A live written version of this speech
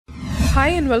Hi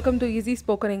and welcome to Easy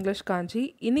Spoken English Kanchi.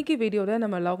 இன்னைக்கு வீடியோல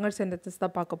நம்ம longer sentences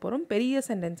தான் பார்க்க போறோம். பெரிய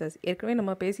sentences ஏற்கனவே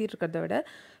நம்ம பேசிட்டு இருக்கறத விட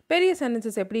பெரிய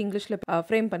sentences எப்படி இங்கிலீஷ்ல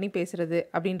ஃப்ரேம் பண்ணி பேசுறது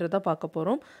அப்படின்றத பார்க்க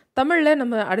போறோம். தமிழ்ல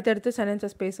நம்ம அடுத்தடுத்து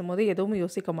sentences பேசும்போது எதுவும்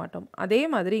யோசிக்க மாட்டோம். அதே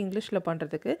மாதிரி இங்கிலீஷ்ல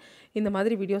பண்றதுக்கு இந்த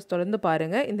மாதிரி வீடியோஸ் தொடர்ந்து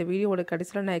பாருங்க. இந்த வீடியோவோட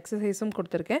கடைசில நான் எக்சர்சைஸும்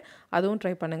கொடுத்திருக்கேன். அதுவும்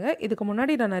ட்ரை பண்ணுங்க. இதுக்கு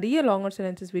முன்னாடி நான் நிறைய longer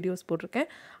sentences வீடியோஸ் போட்டுருக்கேன்.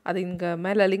 அது இங்க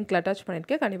மேல லிங்க்ல அட்டாச்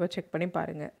பண்ணிருக்கேன். கண்டிப்பா செக் பண்ணி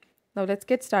பாருங்க. Now let's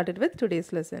get started with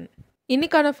today's lesson.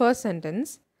 இன்னைக்கான ஃபர்ஸ்ட் சென்டென்ஸ்,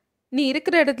 நீ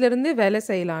இருக்கிற இடத்துல இருந்து வேலை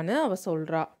செய்யலான்னு அவ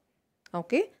சொல்றா.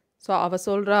 ஓகே, ஸோ அவ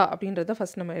சொல்றா அப்படின்றத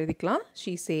ஃபர்ஸ்ட் நம்ம எழுதிக்கலாம்.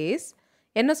 ஷீ சேஸ்,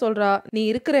 என்ன சொல்றா? நீ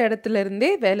இருக்கிற இடத்துல இருந்தே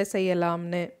வேலை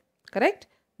செய்யலாம்னு. Correct?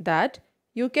 That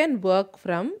you can work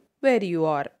from where you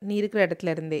are. நீ இருக்கிற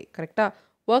இடத்துல இருந்தே. கரெக்டா?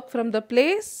 Work from the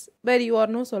place where you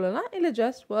ஆர்னு சொல்லலாம், இல்லை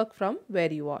just work from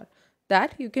where you are.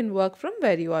 That you can work from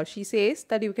where you are. She says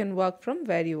that you can work from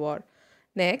where you are.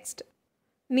 Next,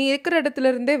 நீ இருக்கிற இடத்துல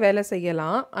இருந்தே வேலை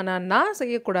செய்யலாம், ஆனால் நான்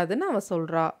செய்யக்கூடாதுன்னு அவள்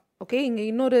சொல்கிறா. ஓகே, இங்கே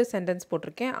இன்னொரு சென்டென்ஸ்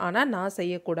போட்டிருக்கேன், ஆனால் நான்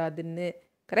செய்யக்கூடாதுன்னு.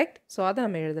 கரெக்ட்? ஸோ அதை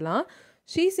நம்ம எழுதலாம்.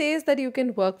 She says that you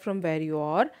can work from where you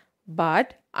are,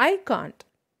 but I can't.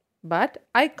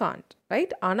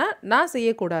 Right? ஆனால் நான்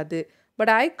செய்யக்கூடாது.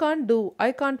 பட் ஐ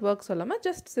காண்ட் ஒர்க் சொல்லாமல்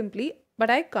just simply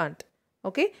but I can't.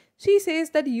 Okay, she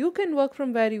says that you can work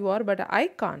from where you are, but I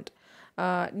can't.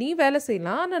 நீ வேலை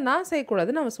செய்யலாம், ஆனால் நான்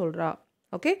செய்யக்கூடாதுன்னு அவள் சொல்கிறா.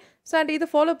 ஓகே, ஸோ அண்ட் இதை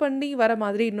ஃபாலோ பண்ணி வர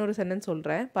மாதிரி இன்னொரு சென்டென்ஸ்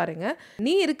சொல்கிறேன் பாருங்கள்.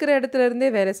 நீ இருக்கிற இடத்துல இருந்தே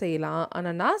வேலை செய்யலாம்,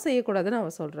 ஆனால் நான் செய்யக்கூடாதுன்னு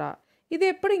அவள் சொல்கிறா. இது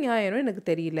எப்படி நியாயம்னு எனக்கு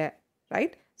தெரியல.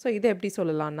 ரைட்? ஸோ இதை எப்படி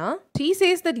சொல்லலாம்னா, she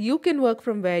says that you can work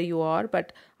from where you are, but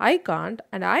I can't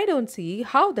and I don't see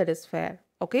how that is fair.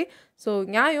 Okay, so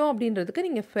நியாயம் அப்படின்றதுக்கு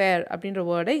நீங்கள் ஃபேர் அப்படின்ற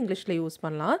வேர்டை இங்கிலீஷில் யூஸ்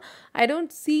பண்ணலாம். ஐ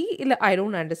டோன்ட் see இல்லை I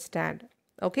don't understand.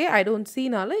 Okay, I don't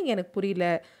சீனாலும் எனக்கு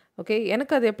புரியல. ஓகே,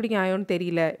 எனக்கு அது எப்படி நியாயம்னு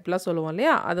தெரியல இப்படிலாம் சொல்லுவோம்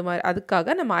இல்லையா? அது மாதிரி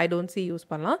அதுக்காக நம்ம ஐ டோன்ட் சி யூஸ்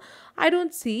பண்ணலாம். I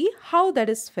don't see how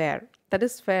that is fair. That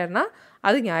is ஃபேர்னா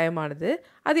அது நியாயமானது.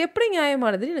 அது எப்படி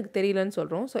நியாயமானதுன்னு எனக்கு தெரியலன்னு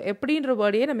சொல்கிறோம். ஸோ எப்படின்ற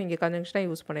வேர்டையே நம்ம இங்கே கன்ஜங்ஷனாக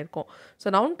யூஸ் பண்ணியிருக்கோம்.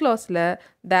 ஸோ நவுன் க்ளாஸில்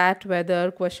தேட்,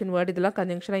 வெதர், கொஷின் வேர்டு இதெல்லாம்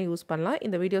கன்ஜங்ஷனாக யூஸ் பண்ணலாம்.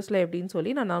 இந்த வீடியோஸில் எப்படின்னு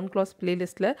சொல்லி நான் நவுன் க்ளாஸ்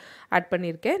பிளேலிஸ்ட்டில் ஆட்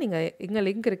பண்ணியிருக்கேன். நீங்கள் இங்கே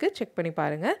லிங்க் இருக்குது, செக் பண்ணி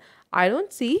பாருங்கள். I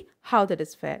don't see how that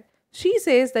is fair. She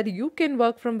says that you can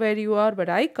work from where you are, but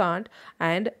I can't,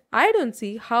 and I don't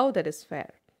see how that is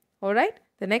fair. Alright,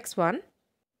 the next one.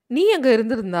 நீ அங்கே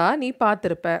இருந்திருந்தா நீ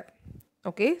பார்த்துருப்ப.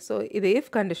 Okay, so இது if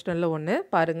கண்டிஷனலில் ஒன்று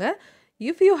பாருங்க.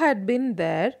 If you had been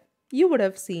there, you would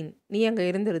have seen. நீ அங்கே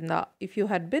இருந்திருந்தா, if you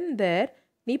had been there,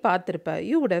 நீ பார்த்துருப்ப,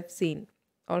 you would have seen.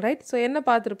 Alright, so என்ன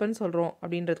பார்த்துருப்பேன்னு சொல்கிறோம்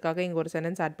அப்படின்றதுக்காக இங்கே ஒரு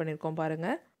சென்டென்ஸ் ஆட் பண்ணியிருக்கோம்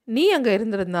பாருங்கள். நீ அங்கே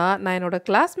இருந்திருந்தா நான் என்னோட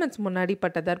கிளாஸ்மேட்ஸ் முன்னாடி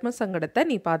பட்ட தர்ம சங்கடத்தை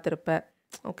நீ பார்த்துருப்ப.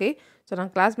 ஓகே, ஸோ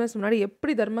நான் கிளாஸ்மேட்ஸ் முன்னாடி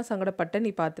எப்படி தர்ம சங்கடப்பட்ட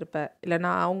நீ பார்த்துருப்ப, இல்லை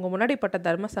நான் அவங்க முன்னாடி பட்ட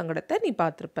தர்ம சங்கடத்தை நீ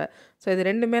பார்த்துருப்ப. ஸோ இது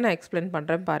ரெண்டுமே நான் எக்ஸ்பிளைன்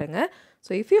பண்ணுறேன் பாருங்கள்.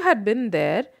 So if you had been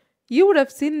there you would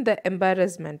have seen the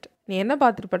embarrassment. நீ என்ன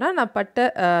பார்த்துருப்பேன்னா நான் பட்ட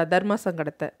தர்ம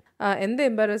சங்கடத்தை. எந்த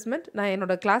எம்பாரஸ்மெண்ட்? நான்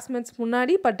என்னோட கிளாஸ்மேட்ஸ்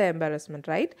முன்னாடி பட்ட embarrassment.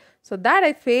 Right? So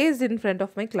that I faced in front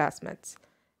of my classmates.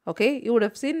 Okay, you would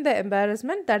have seen the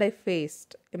embarrassment that I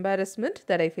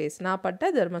faced. நான்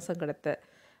பட்ட தர்ம சங்கடத்தை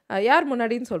யார்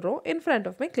முன்னாடின்னு சொல்கிறோம்? In front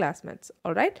of my classmates.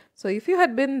 Alright, so if you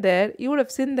had bin there you would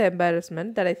have seen the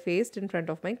embarrassment that I faced in front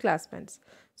of my classmates.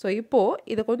 So இப்போது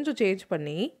இதை கொஞ்சம் change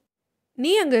பண்ணி,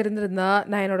 நீ அங்கே இருந்திருந்தா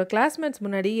நான் என்னோட கிளாஸ்மேட்ஸ்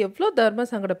முன்னாடி எவ்வளோ தர்ம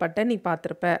சங்கடப்பட்ட நீ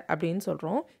பார்த்துருப்ப அப்படின்னு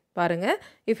சொல்கிறோம் பாருங்கள்.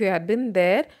 If you had bin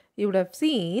there you would have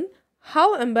seen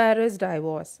how embarrassed I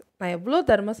was. நான் எவ்வளோ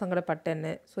தர்ம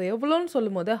சங்கடப்பட்டேன்னு. ஸோ எவ்வளோன்னு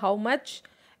சொல்லும் போது how much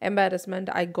embarrassment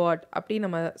I got அப்படி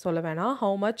நம்ம சொல்ல வேணாம்.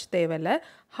 how much தேவையில்லை.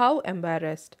 how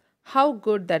embarrassed, how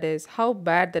good that is, how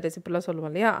bad that is இப்படிலாம் சொல்லுவோம்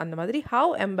இல்லையா? அந்த மாதிரி how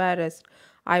embarrassed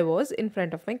I was in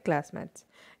front of my classmates.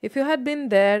 If you had been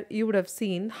there you would have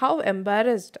seen how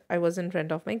embarrassed I was in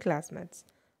front of my classmates.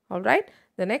 Alright,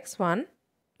 the next one.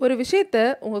 ஒரு விஷயத்தை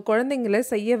உங்கள் குழந்தைங்களை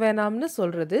செய்ய வேணாம்னு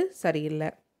சொல்கிறது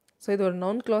சரியில்லை. So இது ஒரு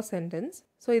நவுன் க்ளாஸ் சென்டென்ஸ்.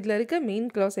 ஸோ இதில் இருக்க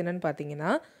மெயின் க்ளாஸ் என்னென்னு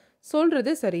பார்த்தீங்கன்னா,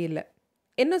 சொல்கிறது சரியில்லை.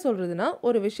 என்ன சொல்கிறதுனா,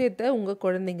 ஒரு விஷயத்தை உங்கள்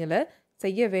குழந்தைங்களை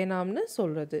செய்ய வேணாம்னு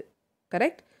சொல்கிறது.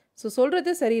 கரெக்ட்? ஸோ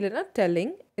சொல்கிறது சரியில்லைன்னா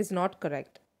telling is not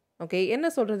correct. Okay, என்ன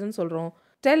சொல்கிறதுன்னு சொல்கிறோம்?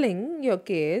 Telling your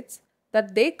kids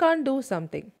that they Khan do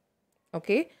something.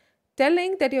 Okay,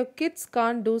 telling that your kids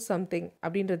Khan do something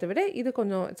அப்படின்றத விட இது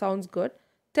கொஞ்சம் sounds good.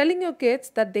 Telling your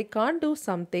kids that they Khan do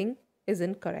something is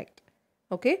in correct.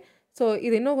 Okay, so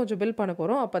இது இன்னும் கொஞ்சம் பில்ட் பண்ண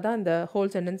போகிறோம், அப்போ தான் இந்த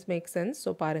whole sentence make sense.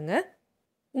 So பாருங்கள்,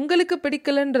 உங்களுக்கு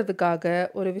பிடிக்கலன்றதுக்காக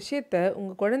ஒரு விஷயத்தை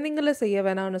உங்கள் குழந்தைங்களை செய்ய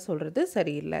வேணாம்னு சொல்கிறது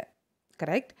சரியில்லை.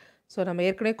 கரெக்ட்? ஸோ நம்ம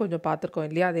ஏற்கனவே கொஞ்சம் பார்த்துருக்கோம்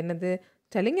இல்லையா? அது என்னது?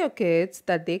 Telling your kids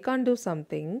that they Khan do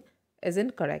something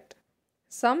isn't correct.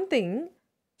 Something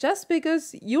just because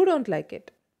you don't like it.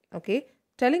 Okay?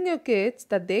 telling your kids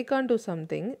that they can't do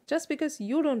something just because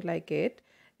you don't like it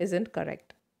isn't correct.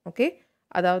 Okay,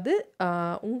 அதாவது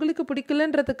உங்களுக்கு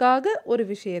பிடிக்கலன்றதுக்காக ஒரு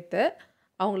விஷயத்தை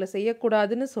அவங்கள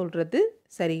செய்யக்கூடாதுன்னு சொல்கிறது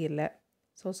சரியில்லை.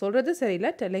 So சொல்கிறது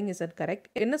சரியில்லை, telling isn't correct.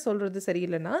 என்ன சொல்கிறது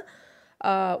சரியில்லைன்னா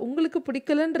உங்களுக்கு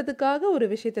பிடிக்கலன்றதுக்காக ஒரு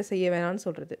விஷயத்தை செய்ய வேணாம்னு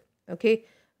சொல்கிறது. Okay,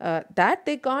 that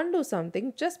they can't do something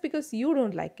just because you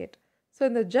don't like it. So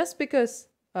இந்த just because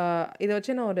இதை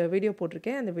வச்சு நான் ஒரு வீடியோ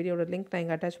போட்டிருக்கேன். அந்த வீடியோட லிங்க் நான்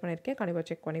இங்கே அட்டாச் பண்ணியிருக்கேன், கண்டிப்பாக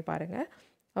செக் பண்ணி பாருங்கள்.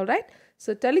 Alright, so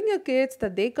telling your kids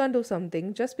that they can't do something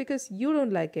just because you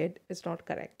don't like it is not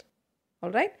correct.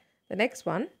 Alright, the next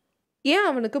one, ஏன்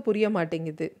அவனுக்கு புரிய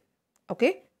மாட்டேங்குது?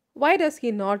 Okay, why does he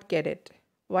not get it?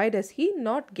 Why does he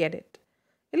not get it?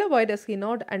 இல்லை why does he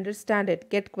not understand it?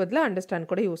 Get பதில் understand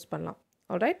கூட use பண்ணலாம்.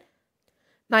 Alright,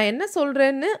 நான் என்ன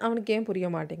சொல்கிறேன்னு அவனுக்கு ஏன் புரிய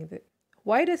மாட்டேங்குது?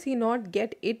 Why does he not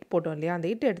get it போட்டோம் இல்லையா, அந்த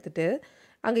இட்டு எடுத்துகிட்டு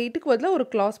அங்கே இட்டுக்கு பதில் ஒரு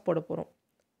clause போட போகிறோம்.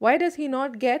 Why does he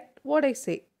not get what I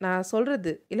say? நான்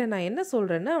சொல்கிறது இல்லை நான் என்ன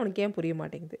சொல்கிறேன்னு அவனுக்கு ஏன் புரிய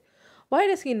மாட்டேங்குது? Why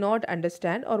does he not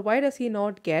understand or why does he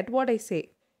not get what I say?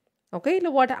 Okay,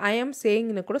 இல்லை what I am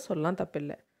sayingன்னு கூட சொல்லலாம்,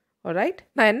 தப்பில்லை. alright,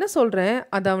 நான் என்ன சொல்கிறேன்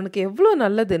அது அவனுக்கு எவ்வளோ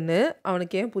நல்லதுன்னு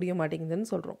அவனுக்கு ஏன் புரிய மாட்டேங்குதுன்னு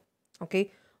சொல்கிறோம். Okay,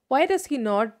 why does he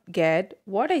not get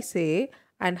what I say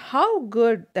and how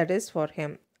good that is for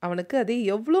him? அவனுக்கு அது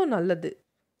எவ்வளோ நல்லது.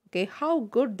 Okay, how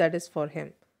good that is for him.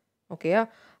 ஓகேயா,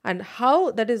 and how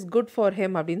that is good for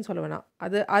him அப்படின்னு சொல்ல வேணாம்.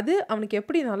 அது அவனுக்கு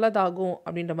எப்படி நல்லதாகும்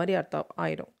அப்படின்ற மாதிரி அர்த்தம்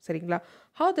ஆயிடும். சரிங்களா,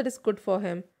 how that is good for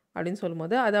him அப்படின்னு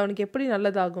சொல்லும்போது அது அவனுக்கு எப்படி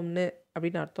நல்லதாகும்னு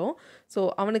அப்படின்னு அர்த்தம். ஸோ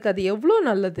அவனுக்கு அது எவ்வளோ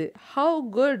நல்லது, how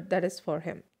good that is for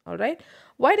him. Alright,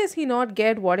 why does he not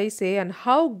get what I say and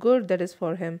how good that is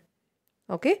for him?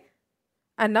 Okay,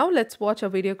 and now let's watch a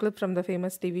video clip from the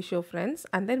famous TV show Friends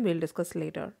and then we'll discuss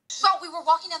later. Well, we were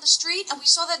walking down the street and we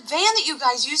saw that van that you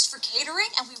guys used for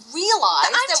catering and we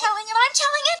realized I'm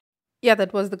telling it. Yeah,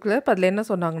 that was the clip. அதில் என்ன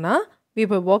சொன்னாங்கன்னா, we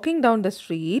were walking down the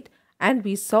street and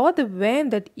we saw the van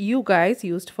that you guys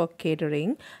used for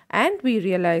catering and we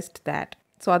realized that.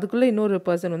 So அதுக்குள்ளே இன்னொரு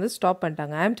person வந்து stop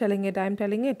பண்ணிட்டாங்க. I'm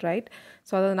telling it right.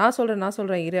 So அதை நான்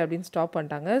சொல்கிறேன் இரு அப்படின்னு ஸ்டாப்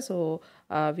பண்ணிட்டாங்க. So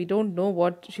we don't know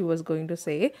what she was going to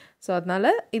say. So அதனால்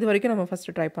இது வரைக்கும் நம்ம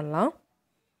ஃபஸ்ட்டு ட்ரை பண்ணலாம்.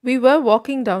 we were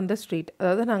walking down the street,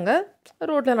 அதாவது நாங்கள்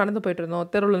ரோட்டில் நடந்து போயிட்டுருந்தோம்,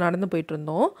 தெருவில் நடந்து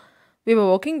போயிட்டுருந்தோம். we were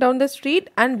walking down the street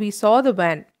and we saw the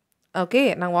van. Okay,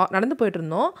 நாங்கள் நடந்து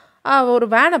போயிட்டுருந்தோம், ஒரு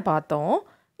வேனை பார்த்தோம்.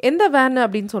 எந்த வேன்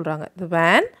அப்படின்னு சொல்கிறாங்க, the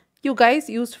van you guys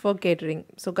used for catering.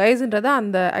 So கைஸ்ன்றது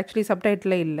அந்த ஆக்சுவலி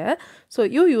சப்டைட்டில் இல்லை. So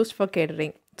you used for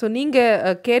catering. So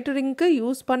நீங்கள் கேட்டரிங்க்கு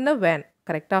யூஸ் பண்ண வேன்,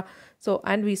 கரெக்டாக? So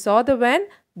and we saw the van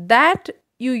that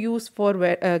you use for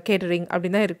catering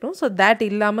அப்படின்னு தான் இருக்கணும். ஸோ தேட்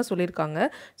இல்லாமல் சொல்லியிருக்காங்க.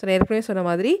 ஸோ நான் ஏற்கனவே சொன்ன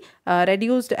மாதிரி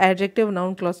ரெடியூஸ்ட் adjective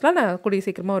noun clauseலாம் நான் கூடிய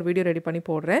சீக்கிரமாக ஒரு வீடியோ ரெடி பண்ணி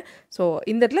போடுறேன். ஸோ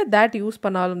இந்த இடத்துல தேட் யூஸ்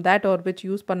பண்ணாலும் தேட் ஆர் விச்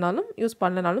யூஸ் பண்ணாலும் யூஸ்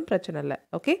பண்ணலனாலும் பிரச்சனை இல்லை.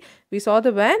 Okay, we saw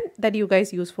the van that you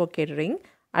guys use for catering.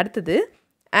 அடுத்தது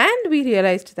and we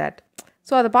realized that.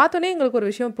 So அதை பார்த்தோன்னே எங்களுக்கு ஒரு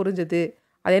விஷயம் புரிஞ்சுது.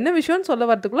 அது என்ன விஷயம்னு சொல்ல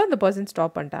வரதுக்குள்ளே அந்த பர்சன்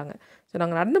ஸ்டாப் பண்ணிட்டாங்க. ஸோ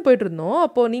நாங்கள் நடந்து போயிட்டுருந்தோம்,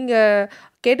 அப்போது நீங்கள்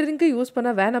கேட்டரிங்க்கு யூஸ்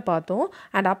பண்ண வேனை பார்த்தோம்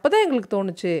அண்ட் அப்போ தான் எங்களுக்கு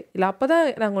தோணுச்சு, இல்லை அப்போ தான்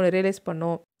நாங்கள் ஒன்று ரியலைஸ்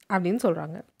பண்ணோம் அப்படின்னு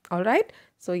சொல்கிறாங்க. Alright,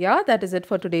 so yeah that is it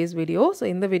for today's video. So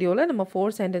இந்த வீடியோவில் நம்ம 4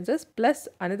 sentences plus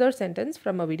another sentence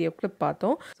from a video clip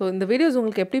பார்த்தோம். ஸோ இந்த வீடியோஸ்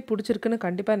உங்களுக்கு எப்படி பிடிச்சிருக்குன்னு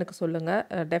கண்டிப்பாக எனக்கு சொல்லுங்கள்.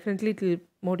 Definitely it will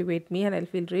motivate me and I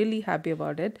feel really happy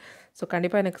about it. So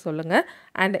கண்டிப்பாக எனக்கு சொல்லுங்கள்.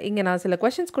 அண்ட் இங்கே நான் சில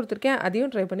கொஷின்ஸ் கொடுத்துருக்கேன்,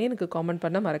 அதையும் ட்ரை பண்ணி எனக்கு காமெண்ட்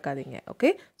பண்ண மறக்காதீங்க.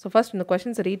 ஓகே, ஸோ ஃபர்ஸ்ட் இந்த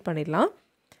கொஷின்ஸை ரீட் பண்ணிடலாம்.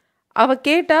 அவள்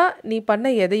கேட்டால் நீ பண்ண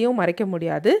எதையும் மறைக்க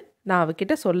முடியாது, நான்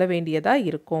அவகிட்ட சொல்ல வேண்டியதாக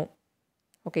இருக்கும்.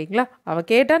 ஓகேங்களா, அவள்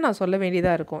கேட்டால் நான் சொல்ல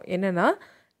வேண்டியதாக இருக்கும். என்னென்னா,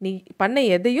 நீ பண்ண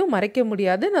எதையும் மறைக்க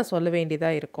முடியாது, நான் சொல்ல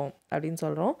வேண்டியதாக இருக்கும் அப்படின்னு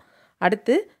சொல்கிறோம்.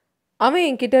 அடுத்து, அவன்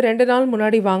என்கிட்ட 2 நாள்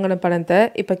முன்னாடி வாங்கின பணத்தை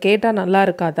இப்போ கேட்டால் நல்லா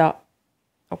இருக்காதா?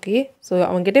 ஓகே, ஸோ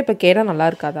அவன்கிட்ட இப்போ கேட்டால் நல்லா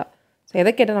இருக்காதா? ஸோ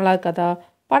எதை கேட்டால் நல்லா இருக்காதா?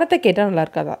 பணத்தை கேட்டால் நல்லா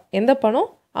இருக்காதா? எந்த பணம்?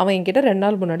 அவன் என்கிட்ட 2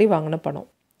 நாள் முன்னாடி வாங்கின பணம்.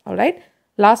 ஆல்ரைட்,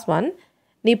 லாஸ்ட் ஒன்,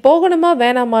 நீ போகணுமா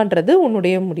வேணாமான்றது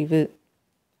உன்னுடைய முடிவு.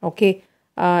 ஓகே,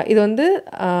 இது வந்து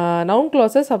நவுன்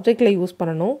க்ளாஸை சப்ஜெக்டில் யூஸ்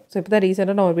பண்ணணும். ஸோ இப்போ தான்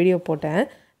ரீசெண்டாக நான் ஒரு வீடியோ போட்டேன்,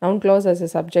 noun class as a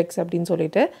subjects அப்படின்னு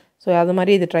சொல்லிட்டு. ஸோ அது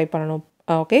மாதிரி இது ட்ரை பண்ணணும்.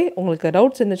 ஓகே, உங்களுக்கு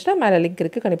டவுட்ஸ் இருந்துச்சுன்னா மேலே லிங்க்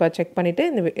இருக்குது, கண்டிப்பாக செக் பண்ணிவிட்டு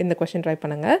இந்த கொஷின் ட்ரை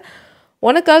பண்ணுங்கள்.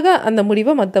 உனக்காக அந்த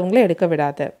முடிவை மற்றவங்களே எடுக்க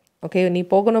விடாத. ஓகே, நீ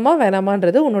போகணுமா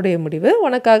வேணாமான்றது உன்னுடைய முடிவு,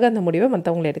 உனக்காக அந்த முடிவை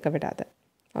மற்றவங்களே எடுக்க விடாத.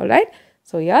 Alright,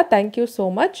 so yeah, thank you so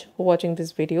much for வாட்சிங்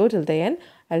this video till the end.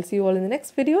 I'll see you all in the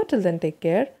next video. Till then, take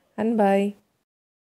care and bye.